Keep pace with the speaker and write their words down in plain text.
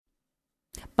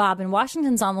Bob in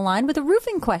Washington's on the line with a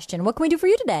roofing question. What can we do for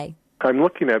you today? I'm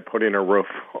looking at putting a roof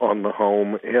on the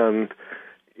home, and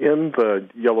in the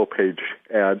Yellow Page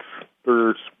ads,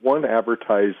 there's one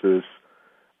advertises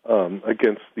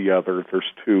against the other. There's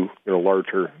two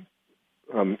larger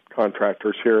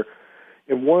contractors here,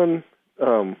 and one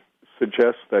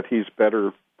suggests that he's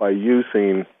better by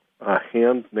using a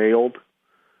hand-nailed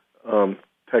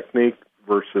technique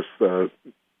versus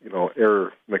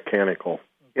air mechanical.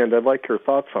 And I'd like your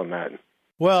thoughts on that.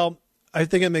 Well, I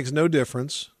think it makes no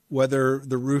difference whether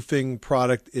the roofing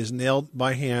product is nailed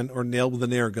by hand or nailed with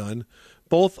an air gun.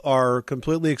 Both are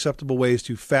completely acceptable ways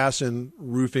to fasten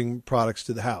roofing products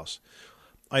to the house.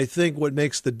 I think what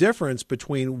makes the difference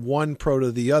between one pro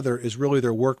to the other is really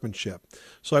their workmanship.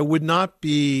 So I would not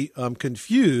be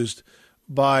confused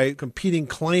by competing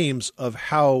claims of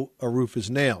how a roof is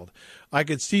nailed. I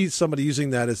could see somebody using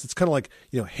that as it's kind of like,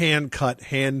 hand cut,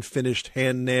 hand finished,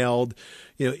 hand nailed.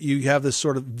 You have this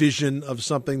sort of vision of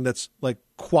something that's like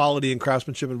quality and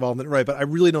craftsmanship involvement, right? But I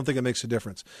really don't think it makes a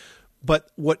difference. But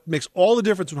what makes all the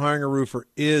difference when hiring a roofer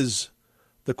is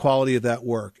the quality of that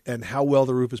work and how well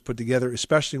the roof is put together,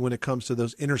 especially when it comes to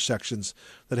those intersections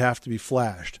that have to be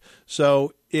flashed.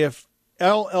 So if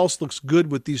all else looks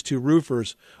good with these two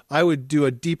roofers, I would do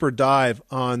a deeper dive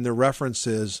on the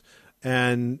references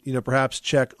and, perhaps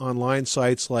check online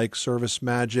sites like Service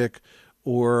Magic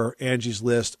or Angie's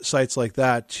List, sites like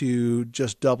that, to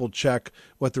just double check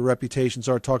what the reputations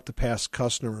are, talk to past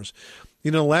customers.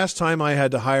 Last time I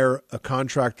had to hire a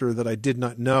contractor that I did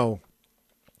not know,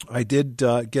 I did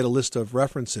get a list of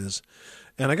references.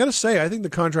 And I got to say, I think the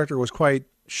contractor was quite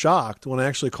shocked when I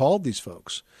actually called these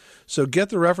folks. So get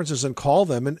the references and call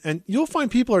them. And you'll find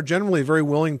people are generally very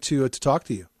willing to talk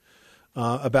to you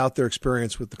about their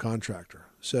experience with the contractor.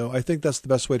 So I think that's the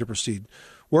best way to proceed.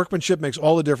 Workmanship makes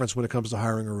all the difference when it comes to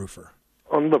hiring a roofer.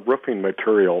 On the roofing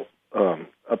material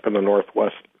up in the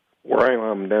Northwest, where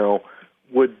I am now,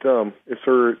 is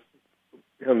there,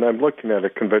 and I'm looking at a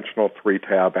conventional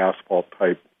 3-tab asphalt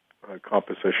type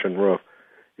composition roof,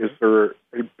 is there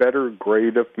a better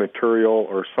grade of material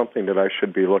or something that I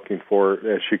should be looking for?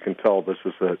 As you can tell, this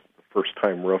is a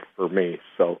first-time roof for me.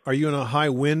 So, are you in a high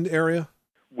wind area?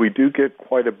 We do get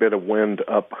quite a bit of wind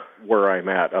up where I'm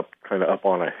at, kind of up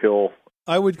on a hill.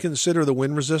 I would consider the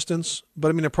wind resistance,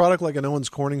 but a product like an Owens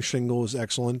Corning shingle is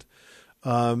excellent.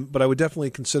 But I would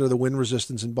definitely consider the wind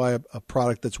resistance and buy a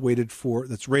product that's rated for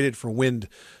wind.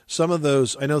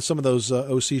 I know some of those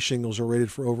OC shingles are rated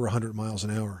for over 100 miles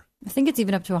an hour. I think it's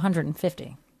even up to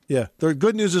 150. Yeah. The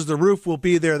good news is the roof will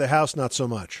be there, the house not so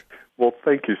much. Well,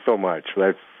 thank you so much.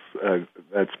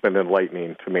 That's been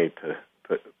enlightening to me to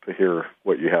hear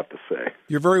what you have to say.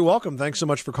 You're very welcome. Thanks so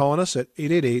much for calling us at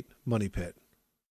 888-MONEY-PIT.